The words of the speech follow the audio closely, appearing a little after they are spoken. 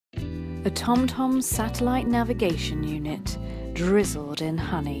A TomTom satellite navigation unit drizzled in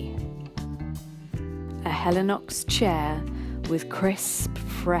honey. A Helinox chair with crisp,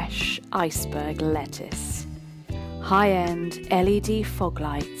 fresh iceberg lettuce. High-end LED fog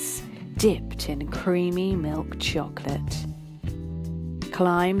lights dipped in creamy milk chocolate.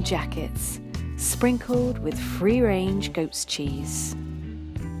 Climb jackets sprinkled with free-range goat's cheese.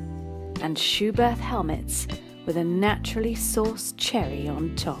 And Schuberth helmets with a naturally sourced cherry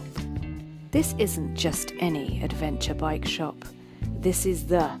on top. This isn't just any adventure bike shop. This is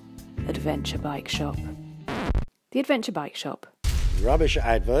the adventure bike shop. The Adventure Bike Shop. Rubbish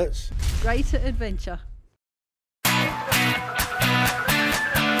adverts. Great at adventure.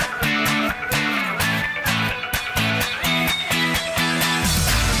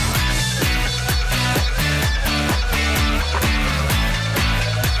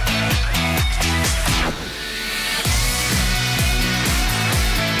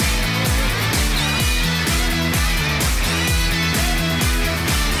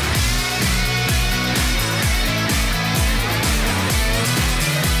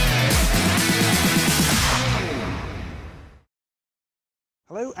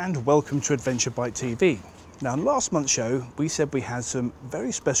 Hello and welcome to Adventure Bike TV. Now, in last month's show we said we had some very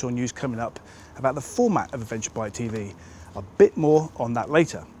special news coming up about the format of Adventure Bike TV. A bit more on that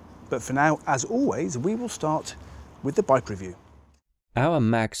later, but for now, as always, we will start with the bike review. Our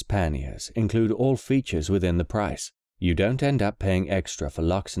Max panniers include all features within the price. You don't end up paying extra for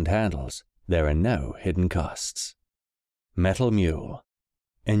locks and handles. There are no hidden costs. Metal Mule,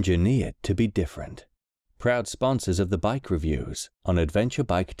 engineered to be different. Proud sponsors of the bike reviews on Adventure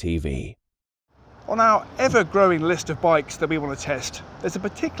Bike TV. On our ever-growing list of bikes that we want to test, there's a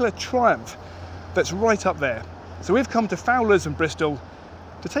particular Triumph that's right up there. So we've come to Fowler's and Bristol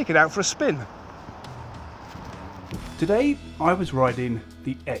to take it out for a spin. Today I was riding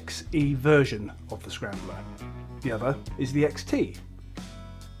the XE version of the Scrambler. The other is the XT.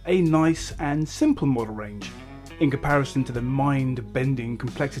 A nice and simple model range in comparison to the mind-bending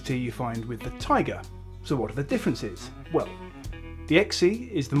complexity you find with the Tiger. So what are the differences? Well, the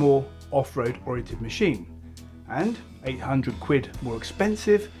XE is the more off-road oriented machine and 800 quid more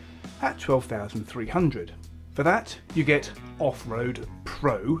expensive at 12,300. For that you get off-road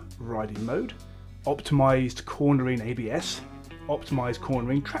pro riding mode, optimised cornering ABS, optimised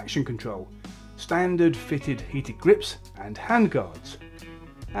cornering traction control, standard fitted heated grips and handguards.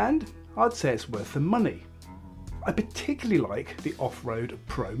 And I'd say it's worth the money. I particularly like the off-road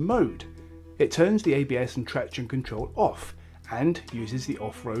pro mode. It turns the ABS and traction control off and uses the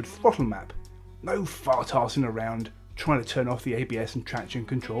off-road throttle map. No fart-arsing around trying to turn off the ABS and traction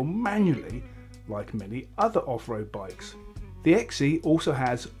control manually like many other off-road bikes. The XE also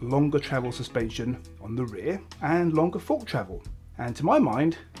has longer travel suspension on the rear and longer fork travel. And to my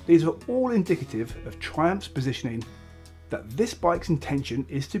mind, these are all indicative of Triumph's positioning that this bike's intention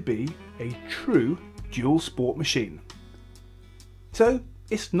is to be a true dual sport machine. So,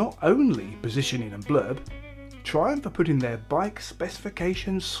 it's not only positioning and blurb. Triumph are putting their bike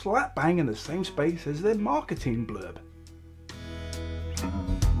specifications slap bang in the same space as their marketing blurb.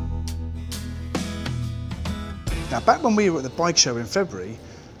 Now, back when we were at the bike show in February,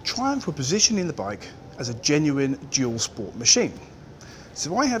 Triumph were positioning the bike as a genuine dual sport machine.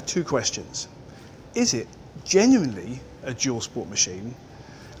 So I have two questions. Is it genuinely a dual sport machine?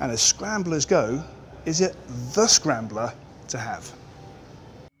 And as scramblers go, is it the scrambler to have?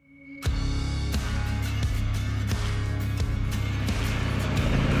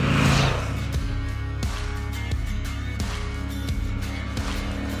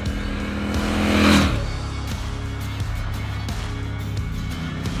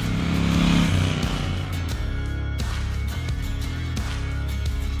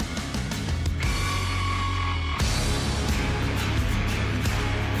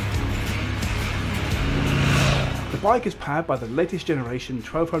 The bike is powered by the latest generation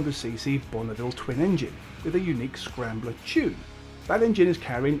 1200cc Bonneville twin engine with a unique Scrambler tune. That engine is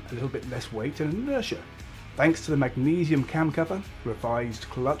carrying a little bit less weight and inertia, thanks to the magnesium cam cover, revised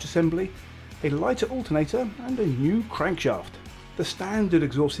clutch assembly, a lighter alternator and a new crankshaft. The standard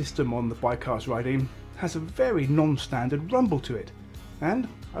exhaust system on the bike I was riding has a very non-standard rumble to it, and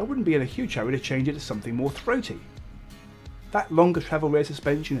I wouldn't be in a huge hurry to change it to something more throaty. That longer travel rear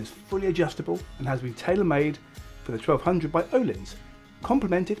suspension is fully adjustable and has been tailor-made for the 1200 by Öhlins,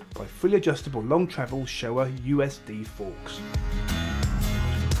 complemented by fully adjustable long travel Showa USD forks.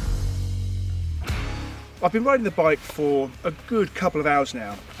 I've been riding the bike for a good couple of hours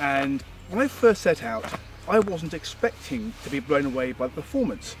now, and when I first set out I wasn't expecting to be blown away by the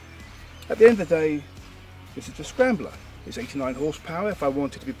performance. At the end of the day, this is a Scrambler, It's 89 horsepower. If I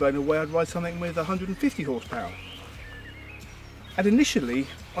wanted to be blown away, I'd ride something with 150 horsepower. And initially,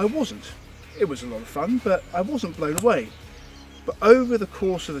 I wasn't. It was a lot of fun, but I wasn't blown away. But over the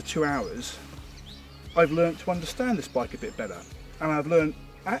course of the 2 hours, I've learned to understand this bike a bit better. And I've learned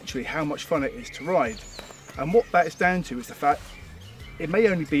actually how much fun it is to ride. And what that is down to is the fact it may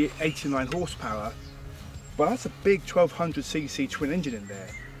only be 89 horsepower, but that's a big 1200cc twin engine in there.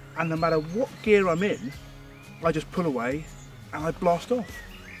 And no matter what gear I'm in, I just pull away and I blast off.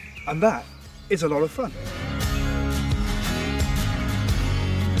 And that is a lot of fun.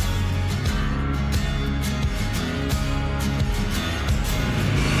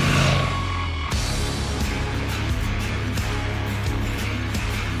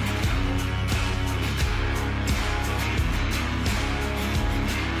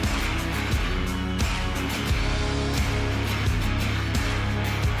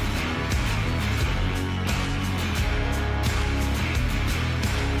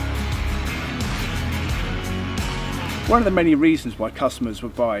 One of the many reasons why customers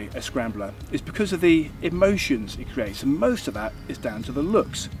would buy a Scrambler is because of the emotions it creates, and most of that is down to the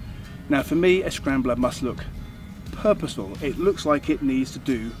looks. Now for me, a Scrambler must look purposeful. It looks like it needs to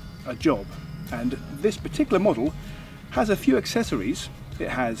do a job, and this particular model has a few accessories. It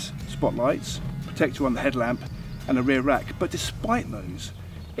has spotlights, protector on the headlamp and a rear rack, but despite those,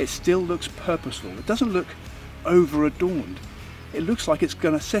 it still looks purposeful. It doesn't look over adorned. It looks like it's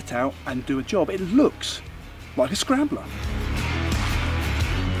going to set out and do a job. It looks like a Scrambler.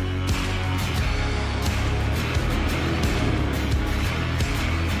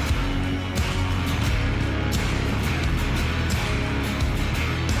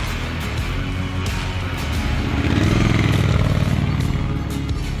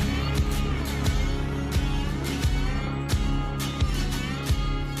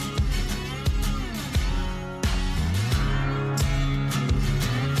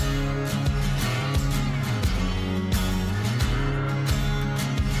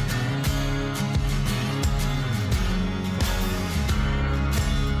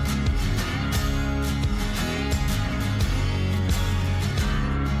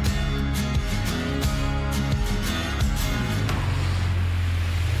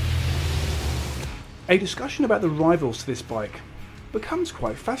 A discussion about the rivals to this bike becomes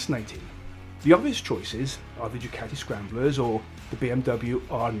quite fascinating. The obvious choices are the Ducati Scramblers or the BMW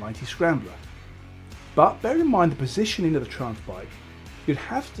R90 Scrambler. But bear in mind the positioning of the Triumph bike, you'd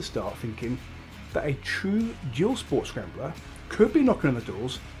have to start thinking that a true dual sport Scrambler could be knocking on the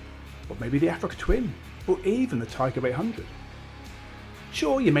doors of maybe the Africa Twin or even the Tiger 800.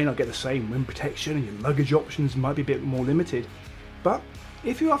 Sure, you may not get the same wind protection and your luggage options might be a bit more limited, but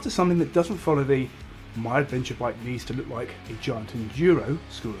if you're after something that doesn't follow the "my adventure bike needs to look like a giant enduro"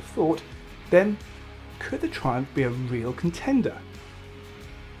 school of thought, then could the Triumph be a real contender?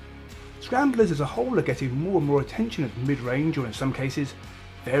 Scramblers as a whole are getting more and more attention as mid-range, or in some cases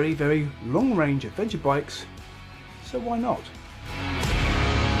very, very long-range adventure bikes, so why not?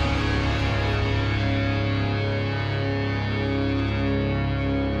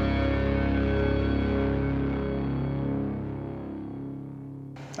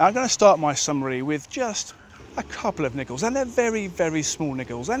 I'm going to start my summary with just a couple of niggles, and they're very, very small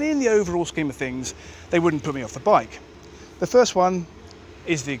niggles, and in the overall scheme of things they wouldn't put me off the bike. The first one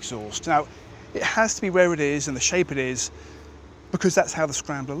is the exhaust. Now it has to be where it is and the shape it is because that's how the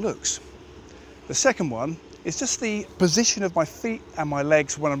Scrambler looks. The second one is just the position of my feet and my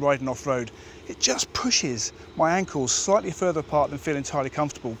legs when I'm riding off-road. It just pushes my ankles slightly further apart than feel entirely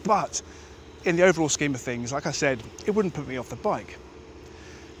comfortable, but in the overall scheme of things, like I said, it wouldn't put me off the bike.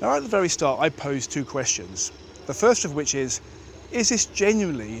 Now at the very start I posed two questions. The first of which is this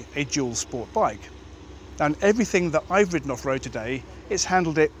genuinely a dual sport bike? Now in everything that I've ridden off-road today, it's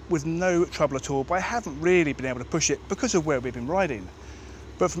handled it with no trouble at all, but I haven't really been able to push it because of where we've been riding.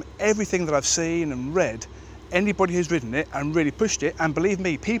 But from everything that I've seen and read, anybody who's ridden it and really pushed it, and believe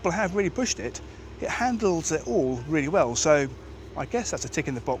me, people have really pushed it, it handles it all really well. So I guess that's a tick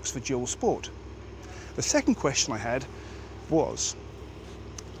in the box for dual sport. The second question I had was,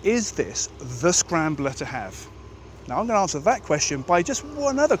 is this the Scrambler to have? Now I'm going to answer that question by just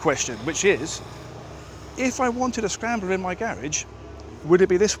one other question, which is, if I wanted a Scrambler in my garage, would it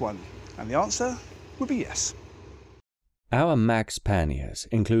be this one? And the answer would be yes. Our Max panniers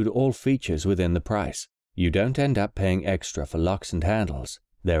include all features within the price. You don't end up paying extra for locks and handles.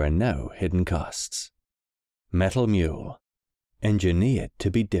 There are no hidden costs. Metal Mule, engineered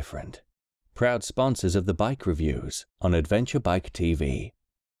to be different. Proud sponsors of the bike reviews on Adventure Bike TV.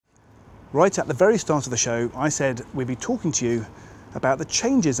 Right at the very start of the show, I said we'd be talking to you about the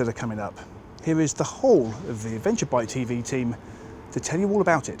changes that are coming up. Here is the whole of the Adventure Bike TV team to tell you all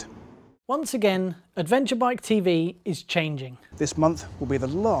about it. Once again, Adventure Bike TV is changing. This month will be the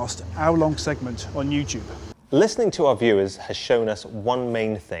last hour-long segment on YouTube. Listening to our viewers has shown us one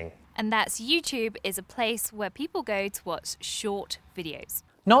main thing. And that's YouTube is a place where people go to watch short videos.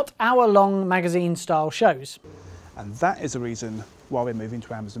 Not hour-long magazine-style shows. And that is the reason why we're moving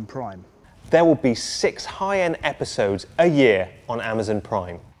to Amazon Prime. There will be 6 high-end episodes a year on Amazon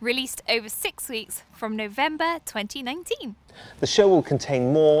Prime. Released over 6 weeks from November 2019. The show will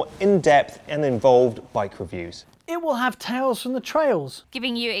contain more in-depth and involved bike reviews. It will have tales from the trails.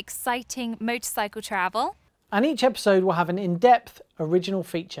 Giving you exciting motorcycle travel. And each episode will have an in-depth original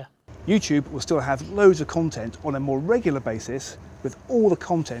feature. YouTube will still have loads of content on a more regular basis with all the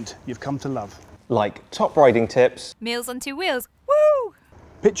content you've come to love. Like top riding tips, Meals on 2 wheels, woo!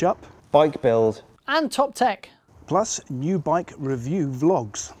 Pitch up, bike build, And top tech. plus new bike review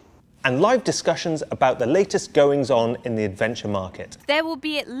vlogs. and live discussions about the latest goings-on in the adventure market. There will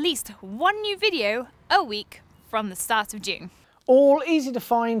be at least one new video a week from the start of June. All easy to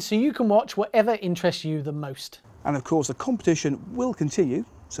find so you can watch whatever interests you the most. And of course the competition will continue,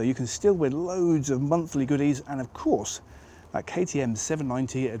 so you can still win loads of monthly goodies and of course that KTM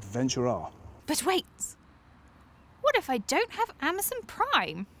 790 Adventure R. But wait, what if I don't have Amazon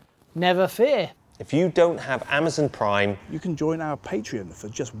Prime? Never fear. If you don't have Amazon Prime, You can join our Patreon for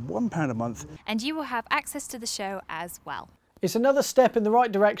just £1 a month. And you will have access to the show as well. It's another step in the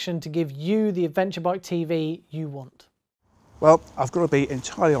right direction to give you the Adventure Bike TV you want. Well, I've got to be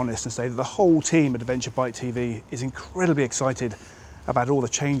entirely honest and say that the whole team at Adventure Bike TV is incredibly excited about all the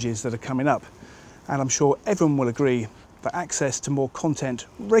changes that are coming up. And I'm sure everyone will agree that access to more content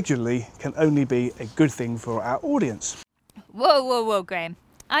regularly can only be a good thing for our audience. Whoa, whoa, whoa, Graham.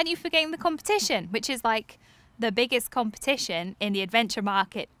 Aren't you forgetting the competition, which is like the biggest competition in the adventure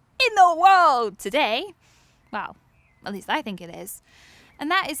market in the world today? Well, at least I think it is. And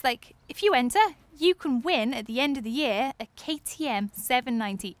that is like, if you enter, you can win at the end of the year a KTM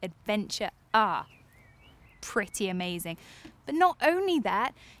 790 Adventure R. Pretty amazing. But not only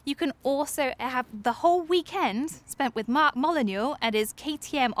that, you can also have the whole weekend spent with Mark Molyneux at his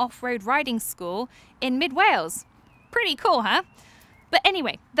KTM off-road riding school in mid-Wales. Pretty cool, huh? But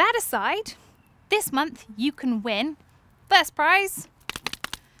anyway, that aside, this month you can win, first prize,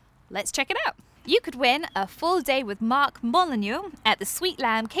 let's check it out. You could win a full day with Mark Molyneux at the Sweet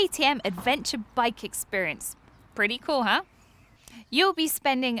Lamb KTM Adventure Bike Experience. Pretty cool, huh? You'll be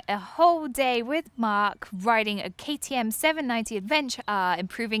spending a whole day with Mark riding a KTM 790 Adventure R,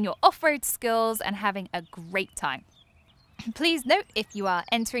 improving your off-road skills and having a great time. Please note, if you are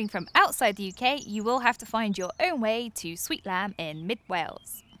entering from outside the UK, you will have to find your own way to Sweet Lamb in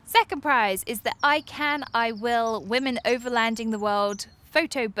mid-Wales. Second prize is the I Can, I Will Women Overlanding the World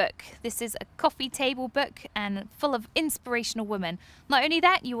photo book. This is a coffee table book and full of inspirational women. Not only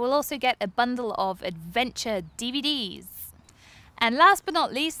that, you will also get a bundle of adventure DVDs. And last but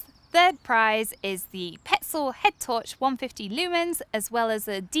not least, third prize is the Petzl Head Torch 150 lumens, as well as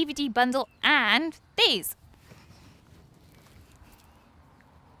a DVD bundle and these.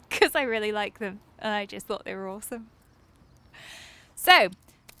 Because I really like them and I just thought they were awesome. So,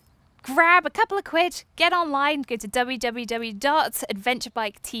 grab a couple of quid, get online, go to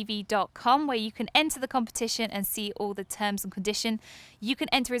www.adventurebiketv.com where you can enter the competition and see all the terms and conditions. You can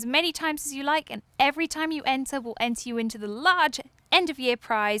enter as many times as you like, and every time you enter will enter you into the large end of year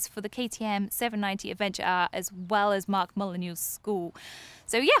prize for the KTM 790 Adventure R, as well as Mark Molyneux's school.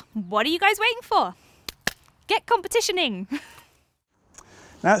 So yeah, what are you guys waiting for? Get competitioning!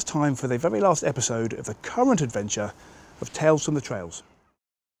 Now it's time for the very last episode of the current adventure of Tales from the Trails.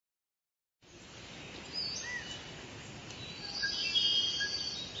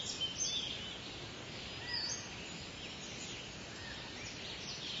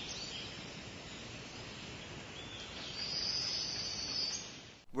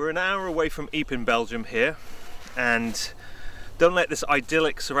 We're an hour away from Ypres in Belgium here, and don't let this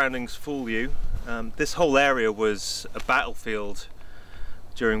idyllic surroundings fool you. This whole area was a battlefield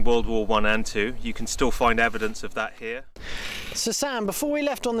during World War I and II. You can still find evidence of that here. So Sam, before we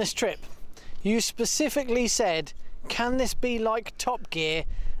left on this trip, you specifically said, can this be like Top Gear,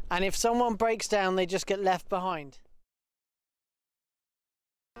 and if someone breaks down they just get left behind?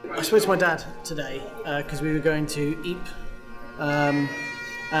 I spoke to my dad today because we were going to Ypres,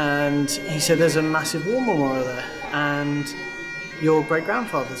 and he said there's a massive war memorial there and your great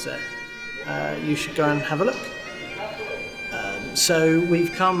grandfather's there. You should go and have a look. So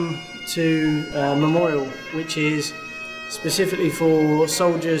we've come to a memorial which is specifically for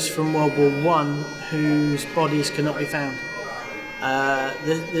soldiers from World War I whose bodies cannot be found.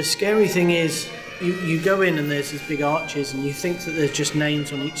 The scary thing is you go in and there's these big arches and you think that there's just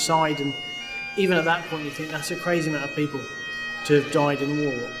names on each side, and even at that point you think that's a crazy amount of people to have died in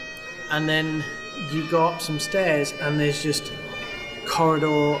war. And then you go up some stairs and there's just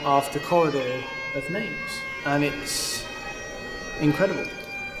corridor after corridor of names, and it's incredible.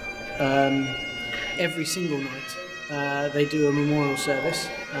 Every single night they do a memorial service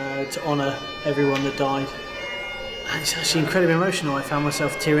to honour everyone that died. And it's actually incredibly emotional. I found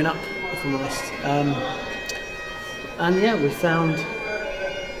myself tearing up, if I'm honest. And yeah, we found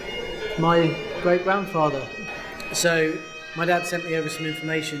my great-grandfather. So my dad sent me over some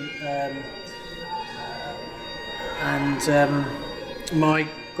information, and my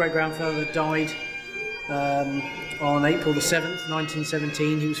great-grandfather died on April the 7th,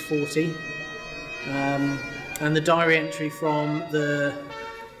 1917. He was 40. And the diary entry from the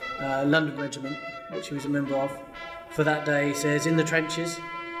London Regiment, which he was a member of, for that day says, "In the trenches,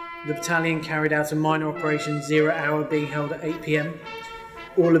 the battalion carried out a minor operation, 0 hour being held at 8 p.m.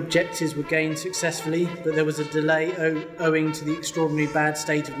 All objectives were gained successfully, but there was a delay owing to the extraordinarily bad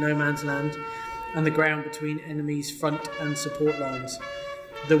state of no man's land and the ground between enemies' front and support lines.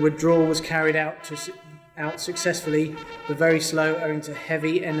 The withdrawal was carried out successfully, but very slow owing to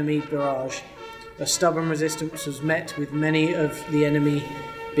heavy enemy barrage. A stubborn resistance was met with many of the enemy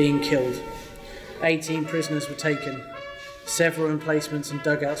being killed. 18 prisoners were taken. Several emplacements and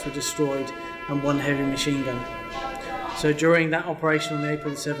dugouts were destroyed, and 1 heavy machine gun." So during that operation on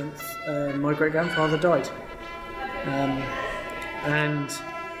April the 7th, my great-grandfather died. And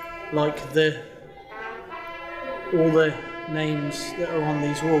like all the names that are on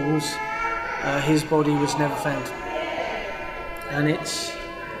these walls, his body was never found. And it's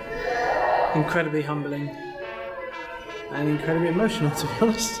incredibly humbling and incredibly emotional, to be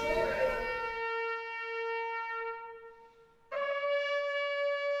honest.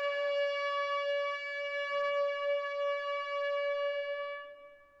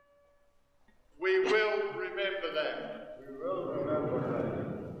 We will remember them. We will remember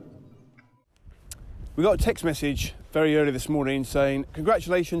them. We got a text message very early this morning saying,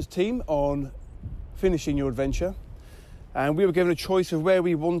 "Congratulations team on finishing your adventure." And we were given a choice of where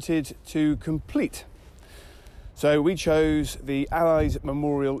we wanted to complete. So we chose the Allies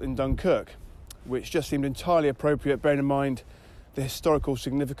Memorial in Dunkirk, which just seemed entirely appropriate, bearing in mind the historical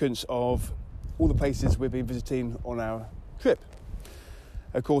significance of all the places we've been visiting on our trip.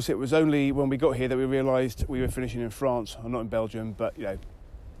 Of course, it was only when we got here that we realised we were finishing in France and not in Belgium, but you know,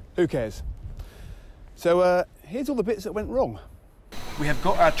 who cares? So here's all the bits that went wrong. We have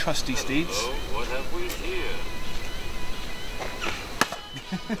got our trusty steeds. Oh, what have we here?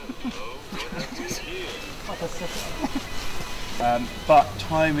 But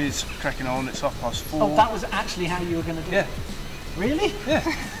time is cracking on, it's 4:30. Oh, that was actually how you were going to do it? Really? Yeah.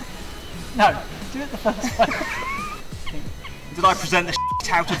 No, do it the first way. Did I present the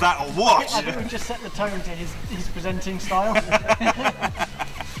shit out of that or what? I think we just set the tone to his presenting style.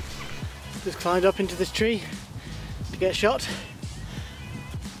 Just climbed up into this tree to get shot.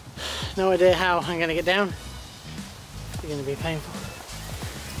 No idea how I'm going to get down. It's going to be painful.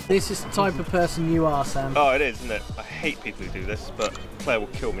 This is the type of person you are, Sam. Oh, it is, isn't it? I hate people who do this, but Claire will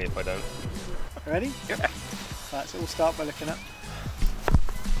kill me if I don't. Ready? Yeah. Right, so we'll start by looking up.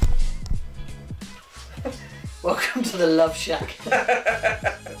 Welcome to the Love Shack.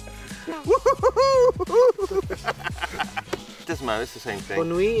 Doesn't matter, it's the same thing. Bon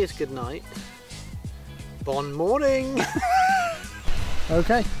nuit is good night. Bon morning.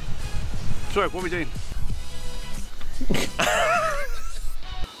 Okay. Sorry, what are we doing?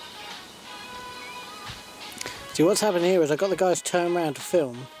 See, what's happened here is I got the guys turned around to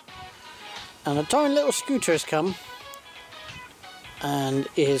film, and a tiny little scooter has come and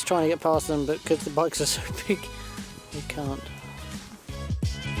is trying to get past them, but because the bikes are so big, they can't.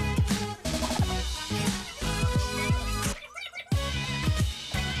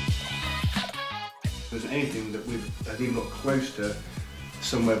 If there's anything that we've even got close to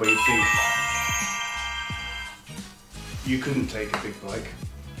somewhere where you think you couldn't take a big bike.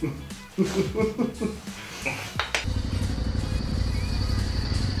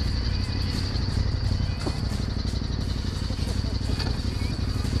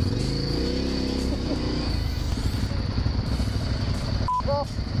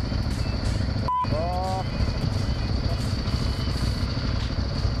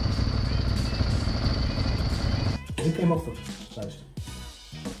 Who came off the post?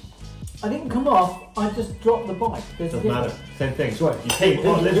 I didn't come off, I just dropped the bike. Doesn't matter. Same thing. Sorry, you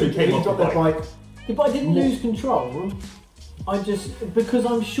literally came off the bike. Yeah, but I didn't lose control. I just, because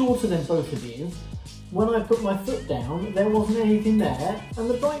I'm shorter than both of you, when I put my foot down, there wasn't anything there, and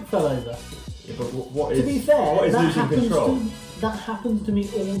the bike fell over. Yeah, but what is, to be fair, what is that losing control? that happens to me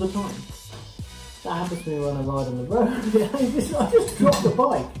all the time. That happens to me when I ride on the road. I just drop the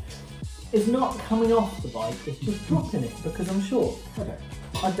bike. It's not coming off the bike, it's just dropping it because I'm short. Okay.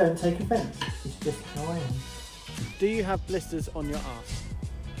 I don't take offence, it's just how I am. Do you have blisters on your arse?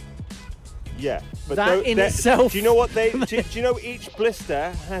 Yeah, but that in itself. Do you know what they? do you know each blister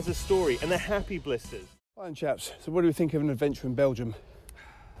has a story, and they're happy blisters. Hi, then, chaps. So, what do we think of an adventure in Belgium?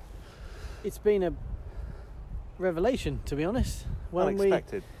 It's been a revelation, to be honest.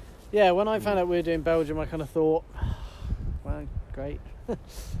 Unexpected. When I found out we were doing Belgium, I kind of thought, well, great,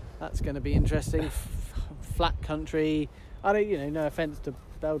 that's going to be interesting. Flat country. I don't, no offence to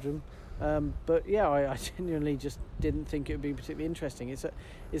Belgium. But yeah, I genuinely just didn't think it would be particularly interesting.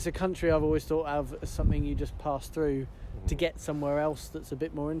 It's a country I've always thought of as something you just pass through to get somewhere else that's a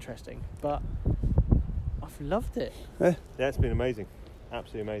bit more interesting. But I've loved it. Yeah, it's been amazing,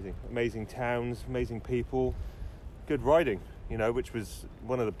 absolutely amazing. Amazing towns, amazing people, good riding. Which was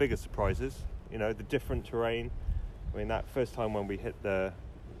one of the biggest surprises. The different terrain. I mean, that first time when we hit the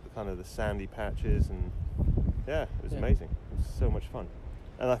kind of the sandy patches, and yeah, it was amazing. It was so much fun.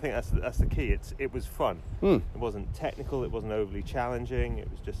 And I think that's the key. It was fun. It wasn't technical. It wasn't overly challenging.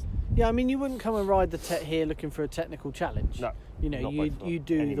 It was just. Yeah, I mean, you wouldn't come and ride the Tet here looking for a technical challenge. No. You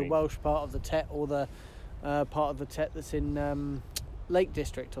do the Welsh part of the Tet or the part of the Tet that's in Lake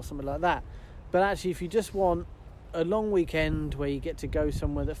District or something like that. But actually, if you just want a long weekend where you get to go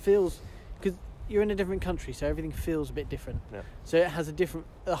somewhere that feels, because you're in a different country, so everything feels a bit different. Yeah. So it has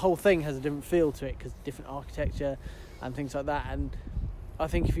the whole thing has a different feel to it because different architecture and things like that. And I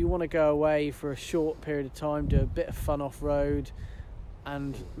think if you want to go away for a short period of time, do a bit of fun off-road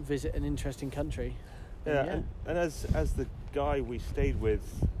and visit an interesting country. And as the guy we stayed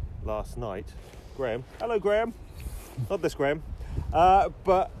with last night, Graham. Hello, Graham. Not this Graham.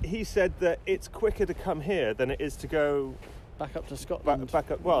 But he said that it's quicker to come here than it is to go back up to Scotland. Back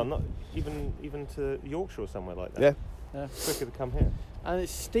up. Well, not even to Yorkshire or somewhere like that. Yeah. Quicker to come here. And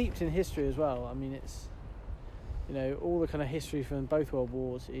it's steeped in history as well. I mean, it's all the kind of history from both World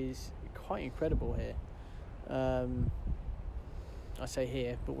Wars is quite incredible here. I say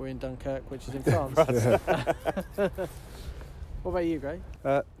here, but we're in Dunkirk, which is in France. What about you, Gray?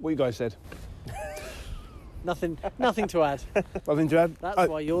 What you guys said. Nothing to add. Nothing to add. That's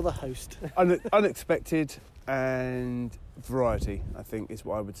why you're the host. Unexpected and variety, I think, is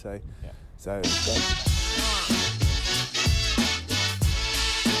what I would say. Yeah. So.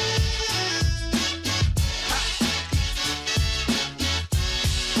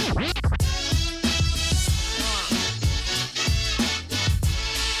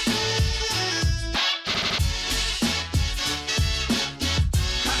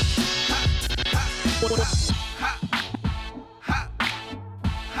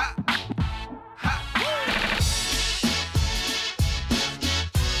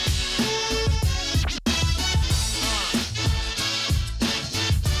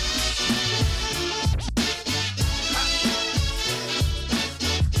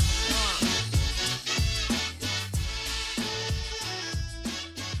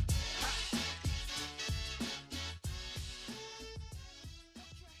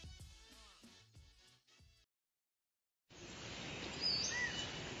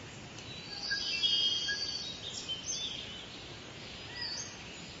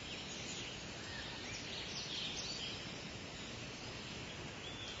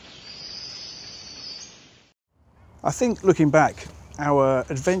 I think looking back, our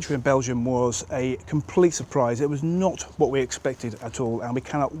adventure in Belgium was a complete surprise. It was not what we expected at all, and we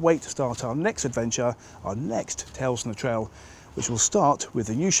cannot wait to start our next adventure, our next Tales from the Trail, which will start with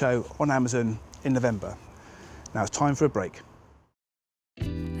the new show on Amazon in November. Now it's time for a break. A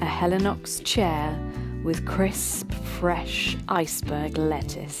Helinox chair with crisp, fresh iceberg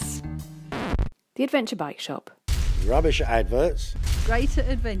lettuce. The Adventure Bike Shop. Rubbish adverts. Great at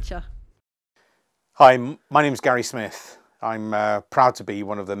adventure. Hi, my name's Gary Smith. I'm proud to be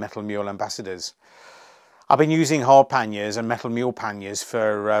one of the Metal Mule ambassadors. I've been using hard panniers and Metal Mule panniers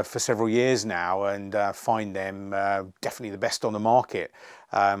for several years now, and find them definitely the best on the market.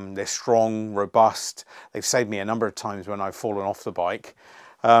 They're strong, robust. They've saved me a number of times when I've fallen off the bike.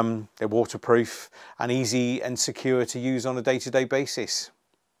 They're waterproof and easy and secure to use on a day-to-day basis.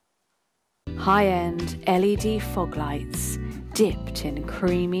 High-end LED fog lights dipped in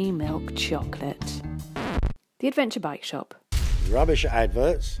creamy milk chocolate. The Adventure Bike Shop. Rubbish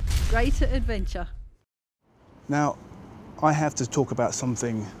adverts. Great at adventure. Now, I have to talk about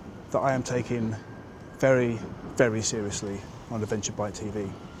something that I am taking very, very seriously on Adventure Bike TV.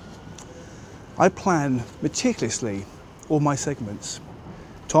 I plan meticulously all my segments.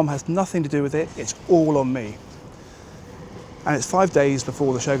 Tom has nothing to do with it, it's all on me. And it's 5 days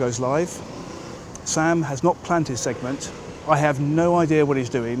before the show goes live. Sam has not planned his segment. I have no idea what he's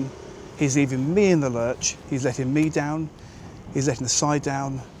doing. He's leaving me in the lurch. He's letting me down. He's letting the side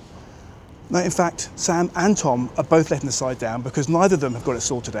down. No, in fact, Sam and Tom are both letting the side down because neither of them have got it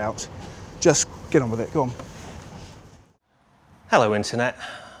sorted out. Just get on with it, go on. Hello Internet.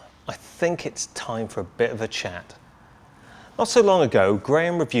 I think it's time for a bit of a chat. Not so long ago,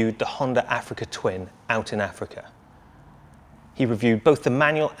 Graham reviewed the Honda Africa Twin out in Africa. He reviewed both the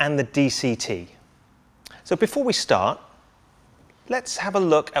manual and the DCT. So before we start, let's have a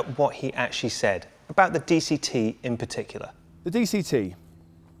look at what he actually said about the DCT in particular. The DCT.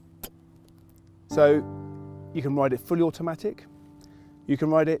 So you can ride it fully automatic, you can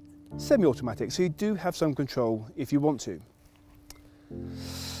ride it semi-automatic, so you do have some control if you want to.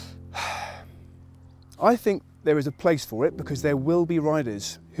 I think there is a place for it because there will be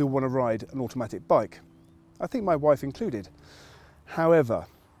riders who want to ride an automatic bike. I think my wife included. However,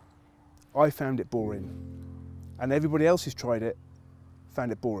 I found it boring and everybody else who's tried it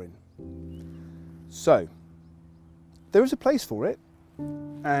found it boring. So there is a place for it,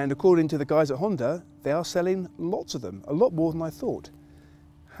 and according to the guys at Honda, they are selling lots of them, a lot more than I thought.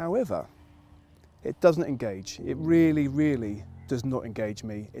 However, it doesn't engage. It really, really does not engage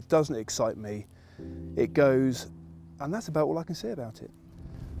me. It doesn't excite me. It goes, and that's about all I can say about it.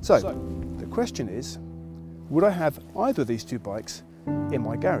 So the question is, would I have either of these two bikes in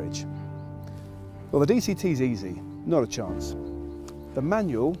my garage? Well, the DCT is easy, not a chance. The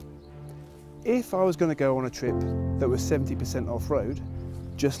manual, if I was going to go on a trip that was 70% off-road,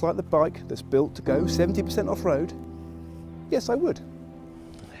 just like the bike that's built to go 70% off-road, yes, I would.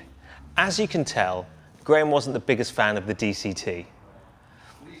 As you can tell, Graham wasn't the biggest fan of the DCT.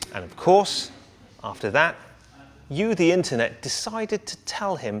 And of course, after that, you, the Internet, decided to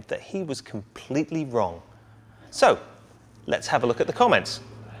tell him that he was completely wrong. So, let's have a look at the comments.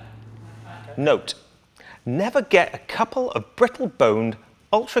 Note, never get a couple of brittle-boned,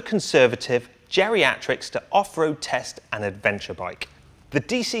 ultra-conservative geriatrics to off-road test an adventure bike. The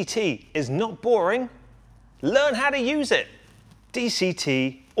DCT is not boring. Learn how to use it.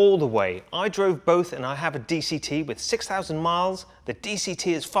 DCT all the way. I drove both and I have a DCT with 6,000 miles. The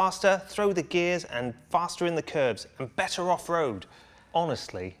DCT is faster, throw the gears, and faster in the curves and better off-road.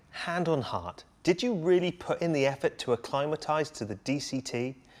 Honestly, hand on heart, did you really put in the effort to acclimatise to the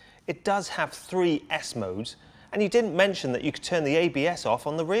DCT? It does have 3 S modes, and you didn't mention that you could turn the ABS off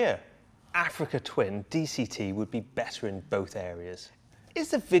on the rear. Africa Twin DCT would be better in both areas. Is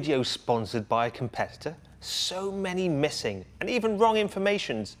the video sponsored by a competitor? So many missing and even wrong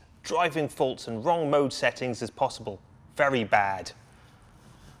informations, driving faults and wrong mode settings as possible. Very bad.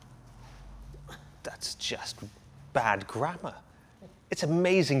 That's just bad grammar. It's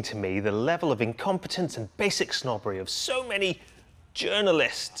amazing to me the level of incompetence and basic snobbery of so many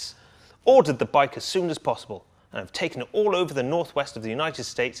journalists. Ordered the bike as soon as possible and have taken it all over the northwest of the United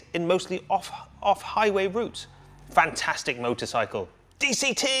States in mostly off-highway routes. Fantastic motorcycle.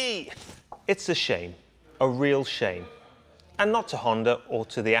 DCT! It's a shame, a real shame. And not to Honda or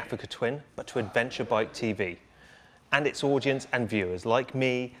to the Africa Twin, but to Adventure Bike TV and its audience and viewers like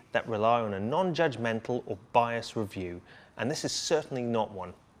me that rely on a non-judgmental or biased review, and this is certainly not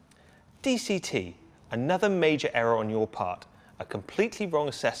one. DCT, another major error on your part, a completely wrong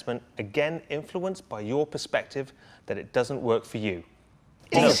assessment, again influenced by your perspective that it doesn't work for you.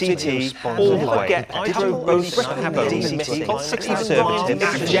 DCT, all the way. I drove both and I have a DCT, conservative,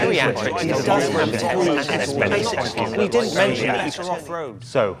 geriatric, it does have tech, and you didn't mention that you can off-road.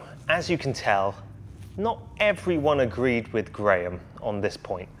 So, as you can tell, not everyone agreed with Graham on this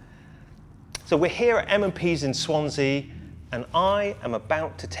point. So we're here at M&P's in Swansea, and I am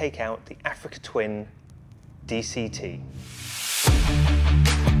about to take out the Africa Twin DCT.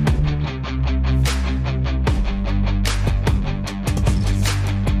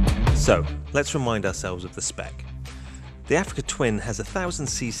 So, let's remind ourselves of the spec. The Africa Twin has a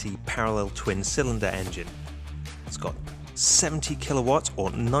 1000cc parallel twin cylinder engine. It's got 70 kilowatts or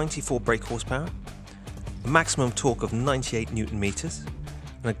 94 brake horsepower, a maximum torque of 98 Newton meters,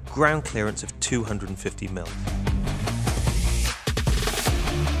 and a ground clearance of 250 mil.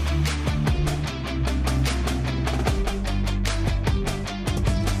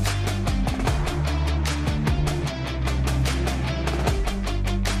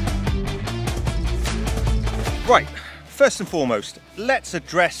 Right, first and foremost, let's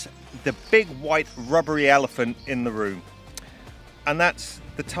address the big white rubbery elephant in the room, and that's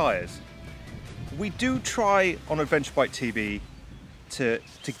the tyres. We do try on Adventure Bike TV to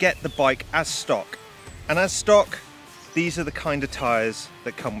get the bike as stock. And as stock, these are the kind of tyres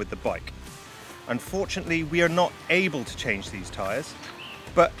that come with the bike. Unfortunately, we are not able to change these tyres,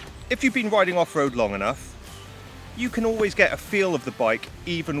 but if you've been riding off-road long enough, you can always get a feel of the bike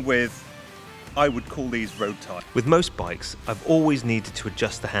even with, I would call these road tyres. With most bikes, I've always needed to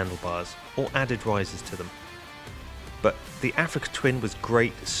adjust the handlebars or added risers to them. But the Africa Twin was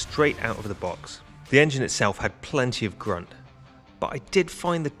great straight out of the box. The engine itself had plenty of grunt, but I did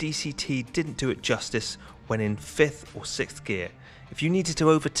find the DCT didn't do it justice when in 5th or 6th gear. If you needed to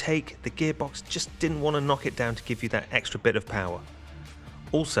overtake, the gearbox just didn't want to knock it down to give you that extra bit of power.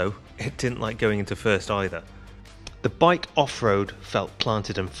 Also, it didn't like going into 1st either. The bike off-road felt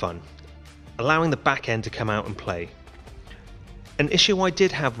planted and fun, allowing the back end to come out and play. An issue I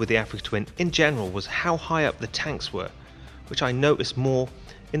did have with the Africa Twin in general was how high up the tanks were, which I noticed more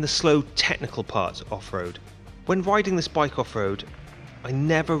in the slow technical parts off-road. When riding this bike off-road, I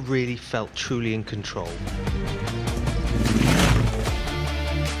never really felt truly in control.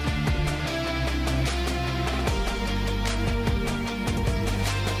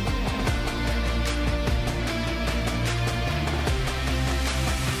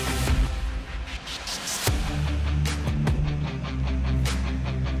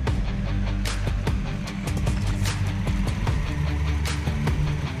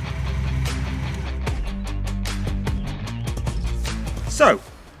 So,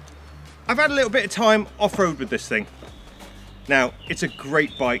 I've had a little bit of time off-road with this thing. Now, it's a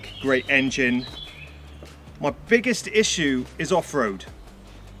great bike, great engine. My biggest issue is off-road.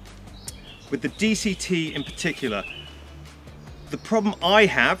 With the DCT in particular, the problem I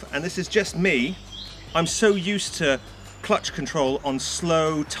have, and this is just me, I'm so used to clutch control on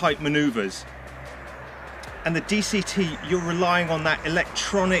slow, tight maneuvers. And the DCT, you're relying on that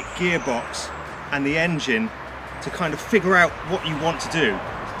electronic gearbox and the engine to kind of figure out what you want to do.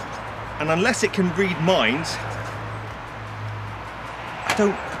 And unless it can read minds, I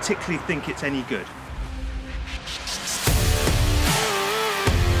don't particularly think it's any good.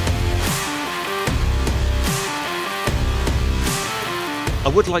 I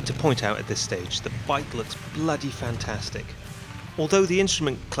would like to point out at this stage, the bike looks bloody fantastic. Although the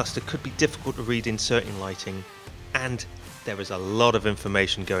instrument cluster could be difficult to read in certain lighting, and there is a lot of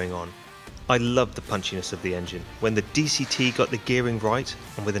information going on. I love the punchiness of the engine. When the DCT got the gearing right,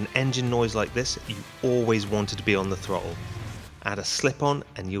 and with an engine noise like this, you always wanted to be on the throttle. Add a slip-on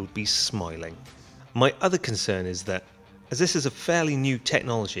and you'll be smiling. My other concern is that, as this is a fairly new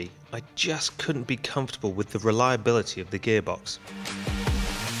technology, I just couldn't be comfortable with the reliability of the gearbox.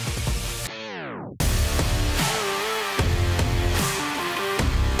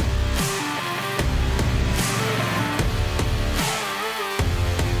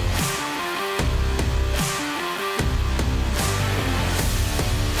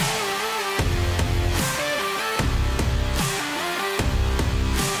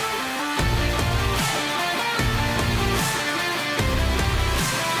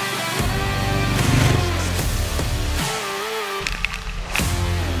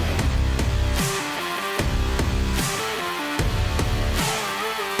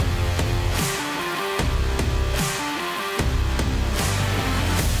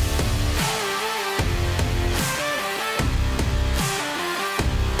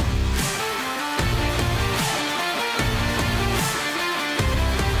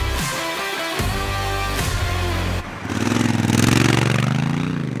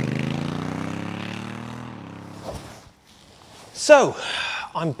 So,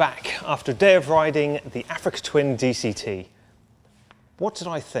 I'm back after a day of riding the Africa Twin DCT. What did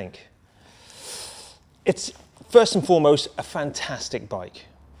I think? It's first and foremost a fantastic bike.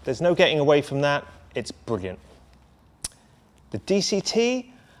 There's no getting away from that, it's brilliant. The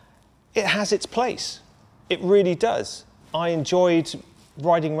DCT, it has its place. It really does. I enjoyed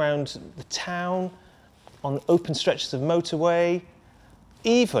riding around the town, on open stretches of motorway,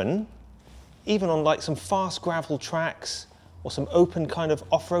 even on like some fast gravel tracks, or some open kind of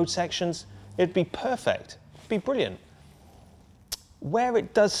off-road sections, it'd be perfect, it'd be brilliant. Where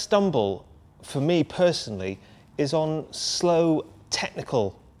it does stumble, for me personally, is on slow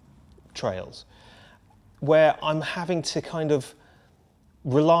technical trails, where I'm having to kind of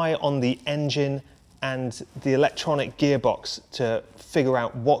rely on the engine and the electronic gearbox to figure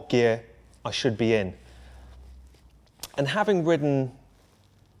out what gear I should be in. And having ridden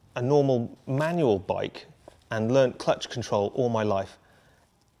a normal manual bike and learnt clutch control all my life,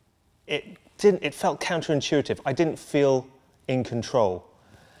 it felt counterintuitive. I didn't feel in control.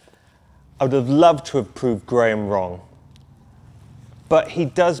 I would have loved to have proved Graham wrong, but he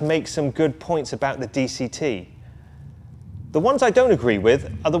does make some good points about the DCT. The ones I don't agree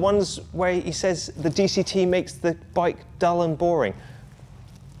with are the ones where he says the DCT makes the bike dull and boring.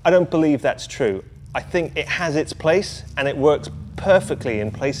 I don't believe that's true. I think it has its place and it works perfectly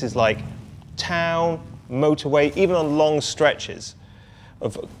in places like town, motorway, even on long stretches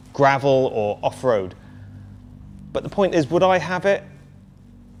of gravel or off-road. But the point is, would I have it?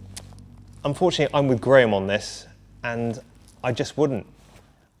 Unfortunately, I'm with Graham on this, and I just wouldn't.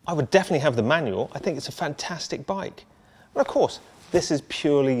 I would definitely have the manual. I think it's a fantastic bike. And of course, this is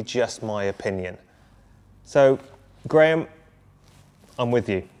purely just my opinion. So, Graham, I'm with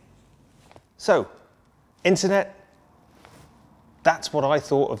you. So, internet, that's what I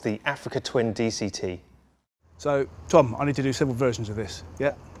thought of the Africa Twin DCT. So, Tom, I need to do several versions of this.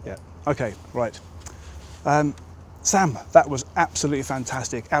 Yeah? Yeah. Okay, right. Sam, that was absolutely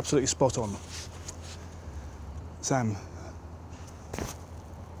fantastic, absolutely spot on. Sam,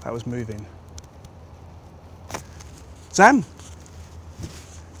 that was moving. Sam?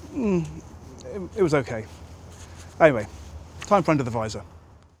 It was okay. Anyway, time for Under the Visor.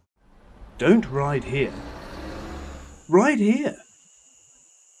 Don't ride here. Ride here.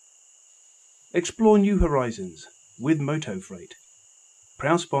 Explore new horizons with Moto Freight.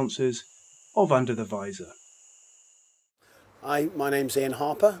 Proud sponsors of Under the Visor. Hi, my name's Ian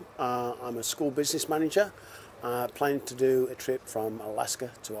Harper. I'm a school business manager, planning to do a trip from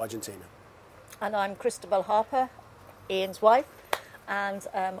Alaska to Argentina. And I'm Christabel Harper, Ian's wife, and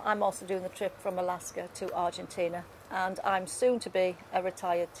I'm also doing the trip from Alaska to Argentina, and I'm soon to be a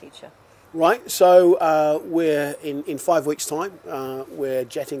retired teacher. Right, so we're in 5 weeks' time, we're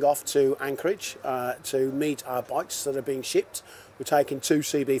jetting off to Anchorage to meet our bikes that are being shipped. We're taking 2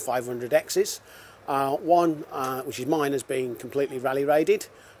 CB500Xs. One, which is mine, has been completely rally rated,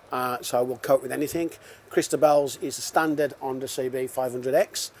 so we'll cope with anything. Christabel's is the standard Honda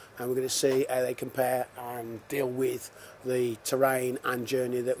CB500X, and we're going to see how they compare and deal with the terrain and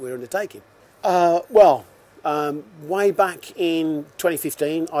journey that we're undertaking. Way back in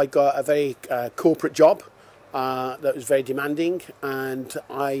 2015, I got a very corporate job that was very demanding, and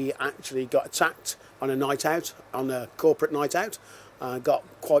I actually got attacked on a night out, on a corporate night out. Got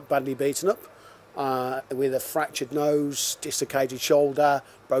quite badly beaten up. With a fractured nose, dislocated shoulder,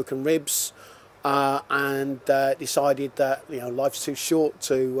 broken ribs, and decided that life's too short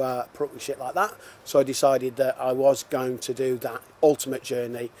to put up with shit like that. So I decided that I was going to do that ultimate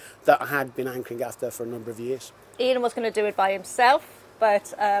journey that I had been anchoring after for a number of years. Ian was going to do it by himself,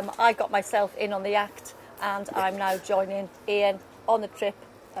 but I got myself in on the act, and I'm now joining Ian on the trip,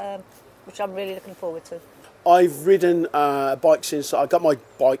 which I'm really looking forward to. I've ridden a bike since I got my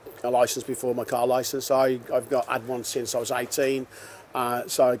bike licence before my car licence. I've had one since I was 18,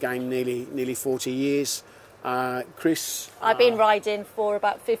 so again nearly 40 years. Chris? I've been riding for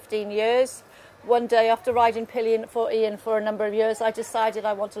about 15 years. One day after riding pillion for Ian for a number of years, I decided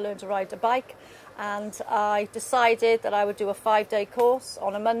I want to learn to ride a bike, and I decided that I would do a 5-day course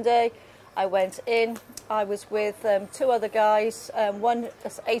on a Monday. I went in, I was with 2 other guys, one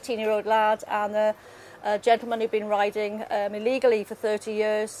 18-year-old lad and a gentleman who'd been riding illegally for 30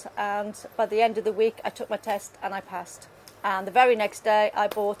 years, and by the end of the week I took my test and I passed. And the very next day I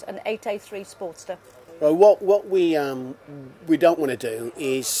bought an 8A3 Sportster. Well, what we don't want to do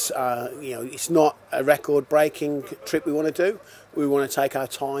is, it's not a record-breaking trip we want to do. We want to take our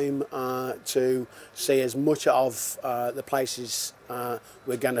time to see as much of the places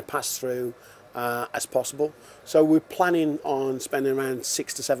we're going to pass through as possible. So we're planning on spending around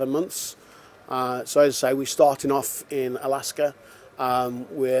 6 to 7 months. So as I say, we're starting off in Alaska,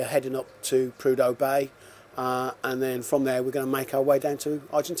 we're heading up to Prudhoe Bay, and then from there we're going to make our way down to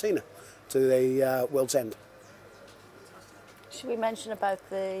Argentina, to the World's End. Should we mention about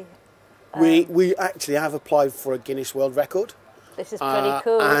the... We actually have applied for a Guinness World Record. This is pretty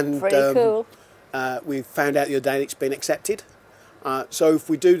cool, we found out the other day it's been accepted. So if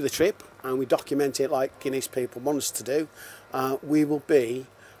we do the trip and we document it like Guinness people want us to do, we will be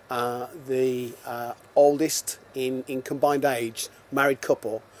the oldest in combined age married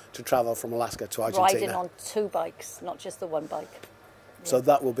couple to travel from Alaska to Argentina. Riding on 2 bikes, not just the 1 bike. So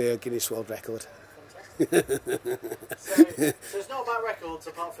that will be a Guinness World Record. So it's not about records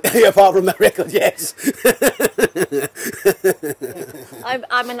apart from that? Apart from that record, yes.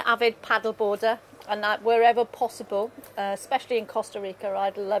 I'm an avid paddleboarder, and wherever possible, especially in Costa Rica,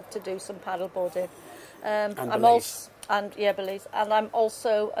 I'd love to do some paddleboarding. Belize. Belize. And I'm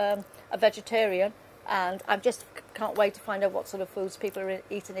also a vegetarian, and I just can't wait to find out what sort of foods people are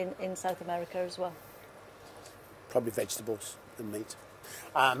eating in South America as well. Probably vegetables and meat.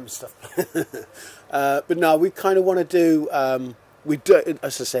 Stuff. But no, we kind of want to do we do,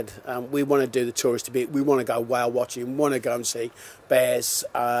 as I said, we want to do the touristy bit. We want to go whale watching. We want to go and see bears,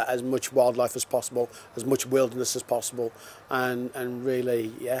 as much wildlife as possible, as much wilderness as possible, and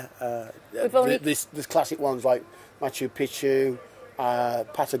really, yeah. There's classic ones like Machu Picchu,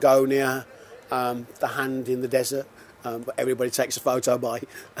 Patagonia, the hand in the desert. But everybody takes a photo by.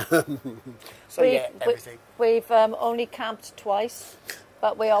 So yeah, everything. We've only camped twice,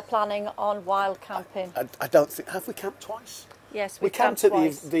 but we are planning on wild camping. I don't think, have we camped twice? Yes, we camped at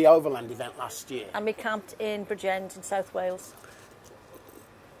the Overland event last year. And we camped in Bridgend in South Wales.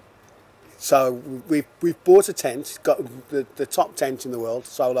 So we've bought a tent, got the top tent in the world,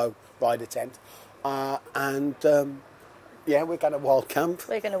 solo rider tent, and yeah, we're going to wild camp.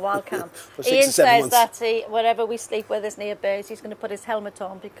 We're going to wild camp. For 6 Ian or 7 says months. that wherever we sleep with is near bears, he's going to put his helmet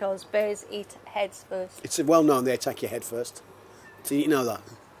on because bears eat heads first. It's well known they attack your head first. So you know that.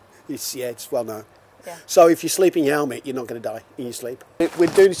 It's well known. Yeah. So if you sleep in your helmet, you're not going to die in your sleep. We're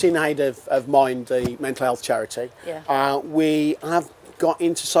doing this in aid of Mind, the mental health charity. Yeah. We have got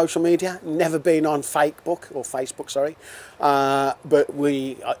into social media, never been on Facebook, sorry. But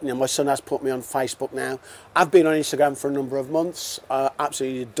my son has put me on Facebook now. I've been on Instagram for a number of months.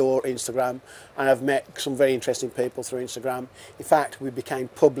 Absolutely adore Instagram, and I've met some very interesting people through Instagram. In fact, we became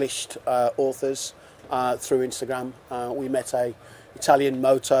published authors through Instagram. We met a Italian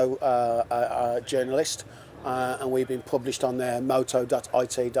moto journalist, and we've been published on their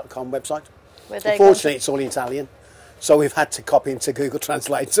moto.it.com website. Unfortunately, it's all in Italian, so we've had to copy into Google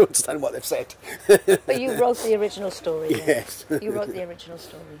Translate to understand what they've said. But you wrote the original story. Yes. You wrote the original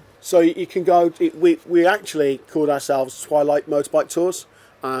story. So you can go, we actually called ourselves Twilight Motorbike Tours,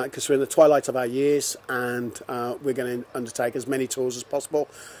 because we're in the twilight of our years, and we're going to undertake as many tours as possible.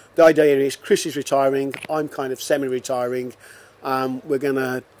 The idea is Chris is retiring, I'm kind of semi-retiring. We're going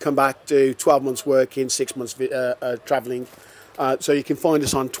to come back, do 12 months working, 6 months travelling. So you can find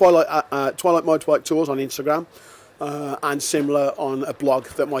us on Twilight Motorbike Tours on Instagram, and similar on a blog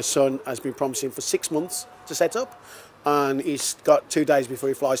that my son has been promising for 6 months to set up. And he's got 2 days before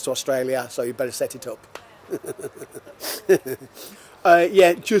he flies to Australia, so you better set it up.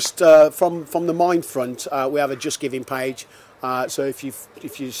 Yeah, just from the Mind front, we have a Just Giving page. So if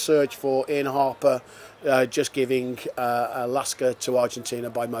you search for Ian Harper, Just Giving Alaska to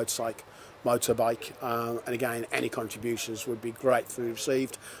Argentina by motorbike, and again, any contributions would be gratefully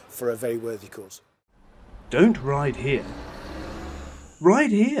received for a very worthy cause. Don't ride here.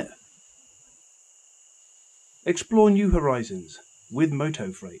 Ride here. Explore new horizons with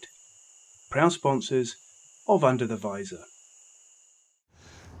Moto Freight, proud sponsors of Under the Visor.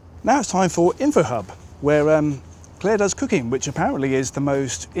 Now it's time for Info Hub, where Claire does cooking, which apparently is the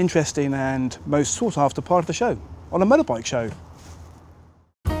most interesting and most sought after part of the show, on a motorbike show.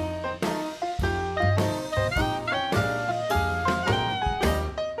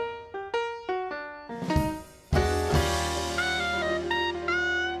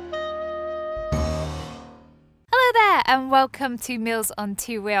 And welcome to Meals on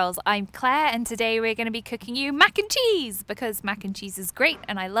Two Wheels. I'm Claire, and today we're going to be cooking you mac and cheese, because mac and cheese is great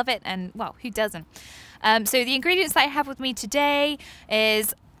and I love it, and well, who doesn't? So the ingredients that I have with me today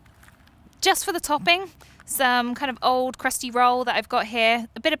is, just for the topping, some kind of old crusty roll that I've got here,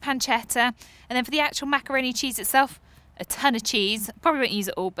 a bit of pancetta, and then for the actual macaroni cheese itself, a ton of cheese. Probably won't use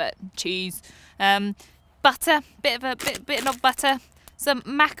it all, but cheese. Butter, bit of butter, some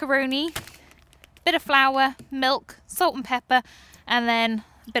macaroni, bit of flour, milk, salt and pepper, and then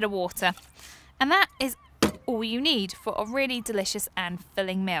a bit of water. And that is all you need for a really delicious and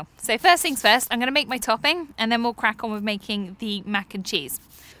filling meal. So first things first, I'm going to make my topping, and then we'll crack on with making the mac and cheese.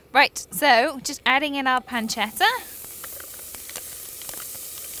 Right, so just adding in our pancetta.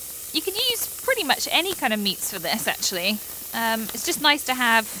 You can use pretty much any kind of meats for this, actually. It's just nice to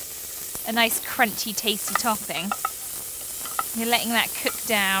have a nice crunchy, tasty topping. You're letting that cook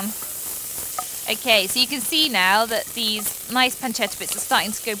down. Okay, so you can see now that these nice pancetta bits are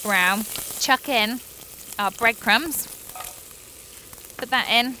starting to go brown. Chuck in our breadcrumbs. Put that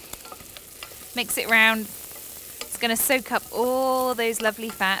in. Mix it round. It's going to soak up all those lovely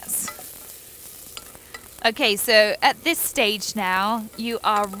fats. Okay, so at this stage now, you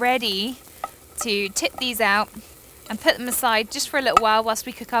are ready to tip these out and put them aside just for a little while whilst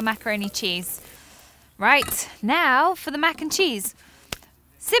we cook our macaroni cheese. Right, now for the mac and cheese.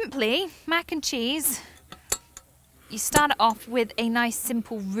 Simply, mac and cheese, you start it off with a nice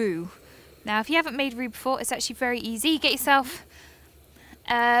simple roux. Now, if you haven't made roux before, it's actually very easy. You get yourself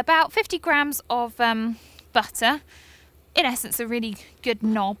about 50 grams of butter. In essence, a really good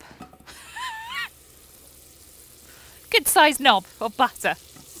knob. Good sized knob of butter.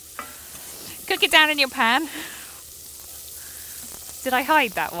 Cook it down in your pan. Did I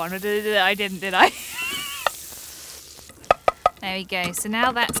hide that one? Or I didn't, did I? There we go. So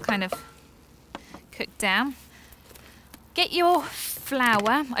now that's kind of cooked down. Get your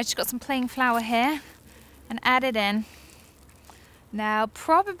flour. I just got some plain flour here and add it in. Now,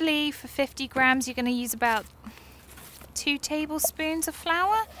 probably for 50 grams, you're going to use about 2 tablespoons of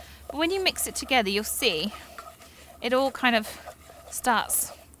flour. But when you mix it together, you'll see it all kind of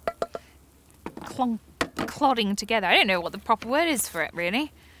starts clodding together. I don't know what the proper word is for it,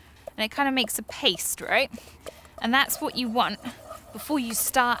 really. And it kind of makes a paste, right? And that's what you want before you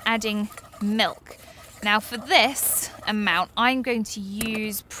start adding milk. Now for this amount, I'm going to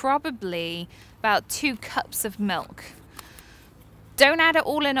use probably about 2 cups of milk. Don't add it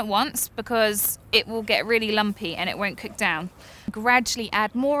all in at once because it will get really lumpy and it won't cook down. Gradually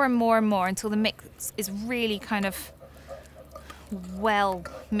add more and more and more until the mix is really kind of well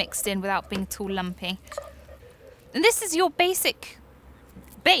mixed in without being too lumpy. And this is your basic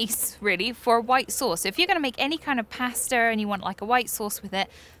base, really, for a white sauce. So if you're going to make any kind of pasta and you want like a white sauce with it,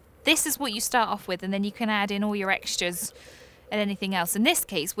 this is what you start off with, and then you can add in all your extras and anything else. In this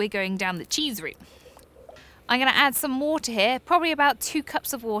case, we're going down the cheese route. I'm going to add some water here, probably about 2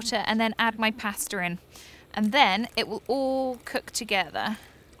 cups of water, and then add my pasta in. And then it will all cook together.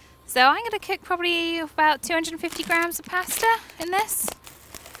 So I'm going to cook probably about 250 grams of pasta in this.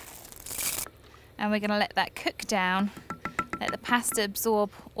 And we're going to let that cook down. Let the pasta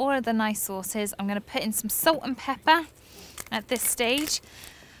absorb all of the nice sauces. I'm going to put in some salt and pepper at this stage.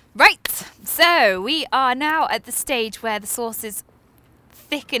 Right, so we are now at the stage where the sauce is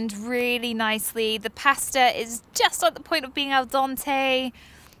thickened really nicely. The pasta is just at the point of being al dente.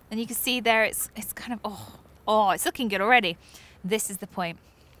 And you can see there it's kind of, oh, it's looking good already. This is the point.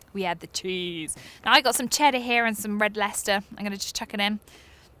 We add the cheese. Now I got some cheddar here and some red Leicester. I'm going to just chuck it in.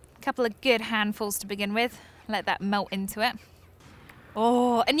 A couple of good handfuls to begin with. Let that melt into it.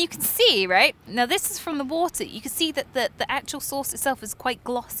 Oh, and you can see, right? Now this is from the water. You can see that the actual sauce itself is quite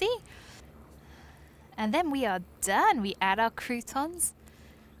glossy. And then we are done. We add our croutons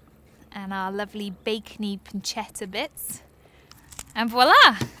and our lovely bacony pancetta bits. And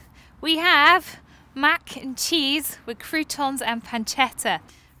voila! We have mac and cheese with croutons and pancetta.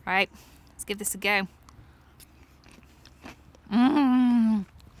 Right, let's give this a go. Mmm.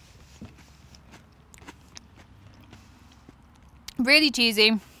 Really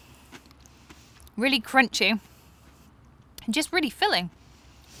cheesy, really crunchy, and just really filling.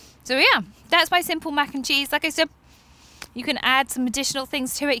 So yeah, that's my simple mac and cheese. Like I said, you can add some additional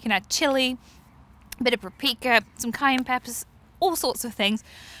things to it. You can add chili, a bit of paprika, some cayenne peppers, all sorts of things.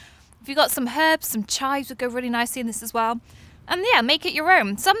 If you've got some herbs, some chives would go really nicely in this as well. And yeah, make it your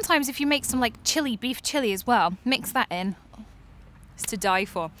own. Sometimes if you make some like chili, beef chili as well, mix that in. It's to die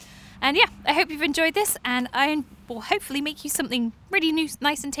for. And yeah, I hope you've enjoyed this, and I will hopefully make you something really new,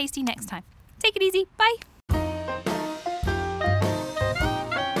 nice and tasty next time. Take it easy. Bye.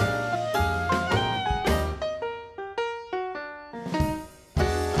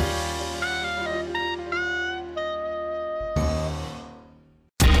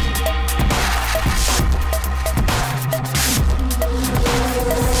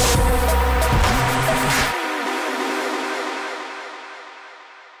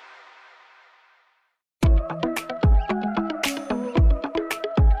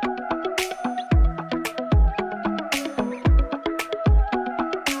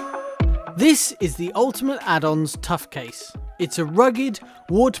 This is the ultimate Addons tough case. It's a rugged,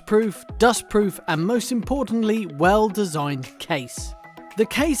 waterproof, dustproof and most importantly well designed case. The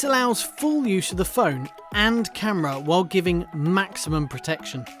case allows full use of the phone and camera while giving maximum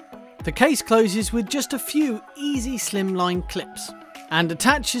protection. The case closes with just a few easy slimline clips and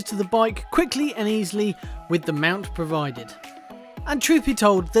attaches to the bike quickly and easily with the mount provided. And truth be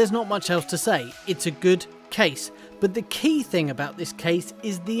told, there's not much else to say. It's a good case. But the key thing about this case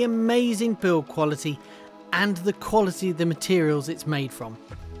is the amazing build quality and the quality of the materials it's made from.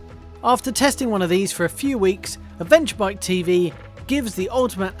 After testing one of these for a few weeks, Adventure Bike TV gives the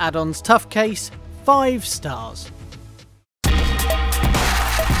ultimate Addons tough case 5 stars.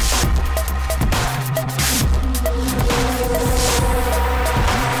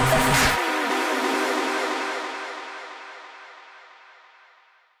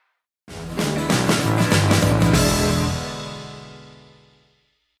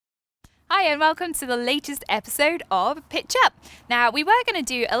 Hi and welcome to the latest episode of Pitch Up. Now we were going to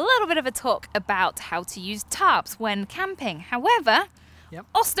do a little bit of a talk about how to use tarps when camping. However,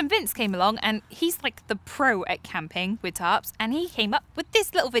 Austin Vince came along and he's like the pro at camping with tarps, and he came up with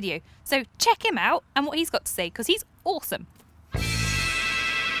this little video. So check him out and what he's got to say, because he's awesome.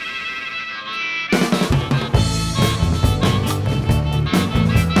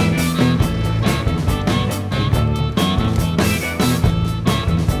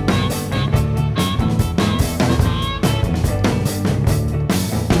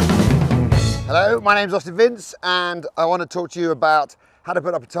 Hello, my name's Austin Vince and I want to talk to you about how to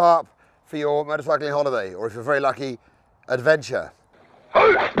put up a tarp for your motorcycling holiday, or if you're very lucky, adventure.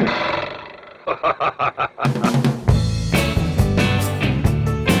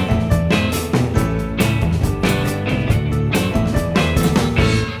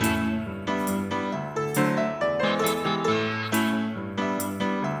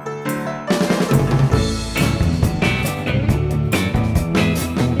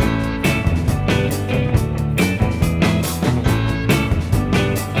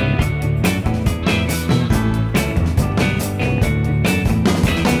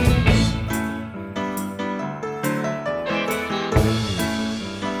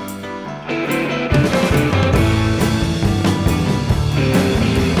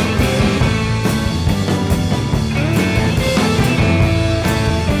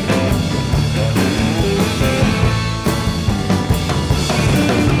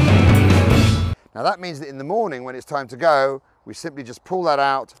 Now that means that in the morning when it's time to go, we simply just pull that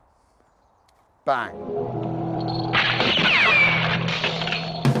out, bang.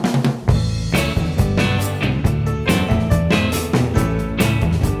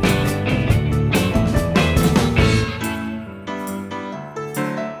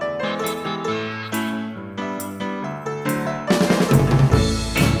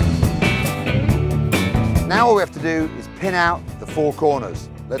 Now all we have to do is pin out the 4 corners.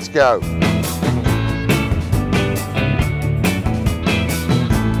 Let's go.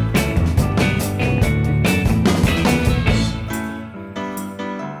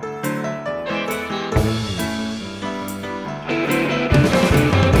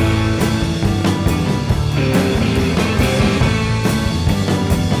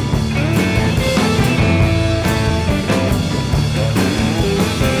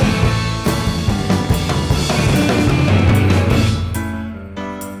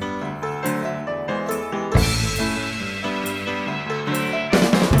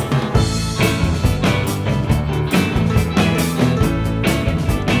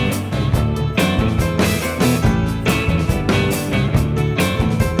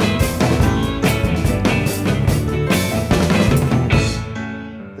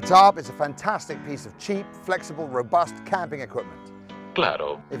 Tarp is a fantastic piece of cheap, flexible, robust camping equipment.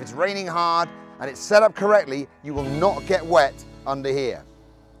 Claro. If it's raining hard and it's set up correctly, you will not get wet under here.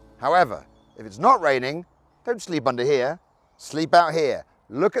 However, if it's not raining, don't sleep under here, sleep out here.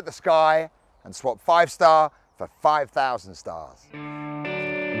 Look at the sky and swap 5-star for 5,000 stars.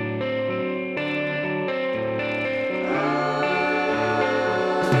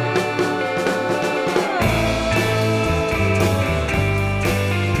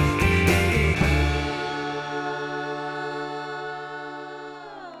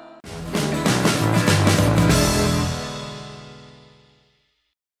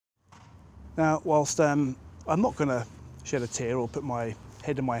 Now, whilst I'm not going to shed a tear or put my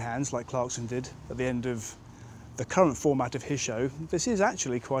head in my hands like Clarkson did at the end of the current format of his show, this is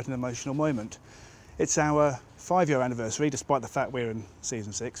actually quite an emotional moment. It's our 5-year anniversary, despite the fact we're in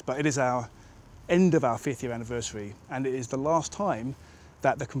season 6, but it is our end of our 5th-year anniversary, and it is the last time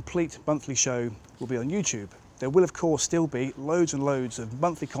that the complete monthly show will be on YouTube. There will, of course, still be loads and loads of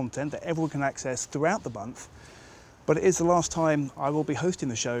monthly content that everyone can access throughout the month, but it is the last time I will be hosting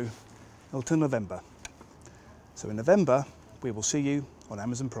the show until November. So in November, we will see you on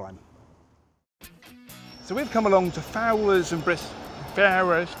Amazon Prime. So we've come along to Fowler's and Bristol.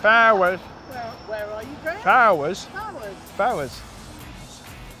 Fowler's. Where are you, Greg? Fowler's.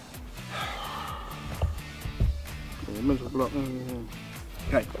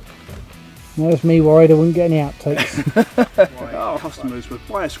 Okay. There's me worried I wouldn't get any outtakes. Why our customers would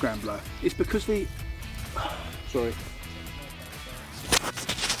buy a Scrambler. It's because the... Sorry.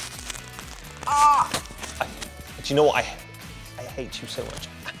 Do you know what? I hate you so much.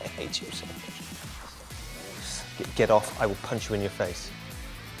 I hate you so much. Get off, I will punch you in your face.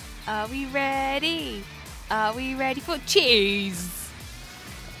 Are we ready? Are we ready for cheese?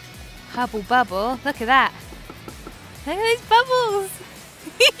 Hubble bubble, look at that. Look at those bubbles.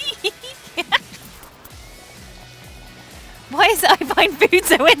 Why is it I find food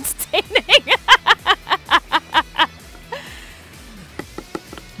so entertaining?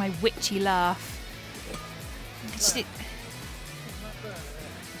 My witchy laugh.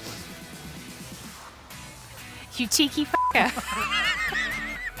 You cheeky f***er.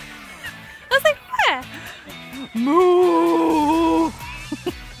 I was like, where? Moo!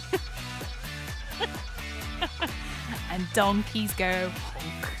 And donkeys go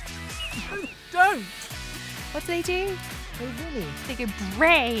honk. Don't! What do they do? They really? They go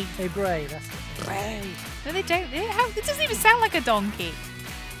bray. They bray, that's it. Bray. No, they don't. It doesn't even sound like a donkey.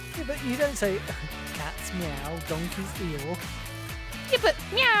 Yeah, but you don't say cats meow, donkeys eeyore. Yeah, but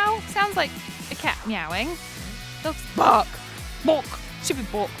meow sounds like a cat meowing. Dogs bark. Bark. Should be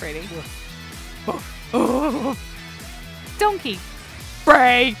bark, really. Bark. Donkey.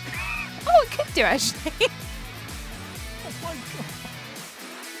 Bray. Oh, it could do, actually. Oh my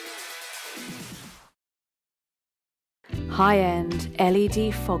God. High-end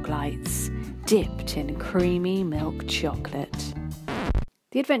LED fog lights dipped in creamy milk chocolate.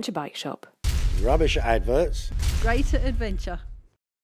 The Adventure Bike Shop. Rubbish adverts. Greater adventure.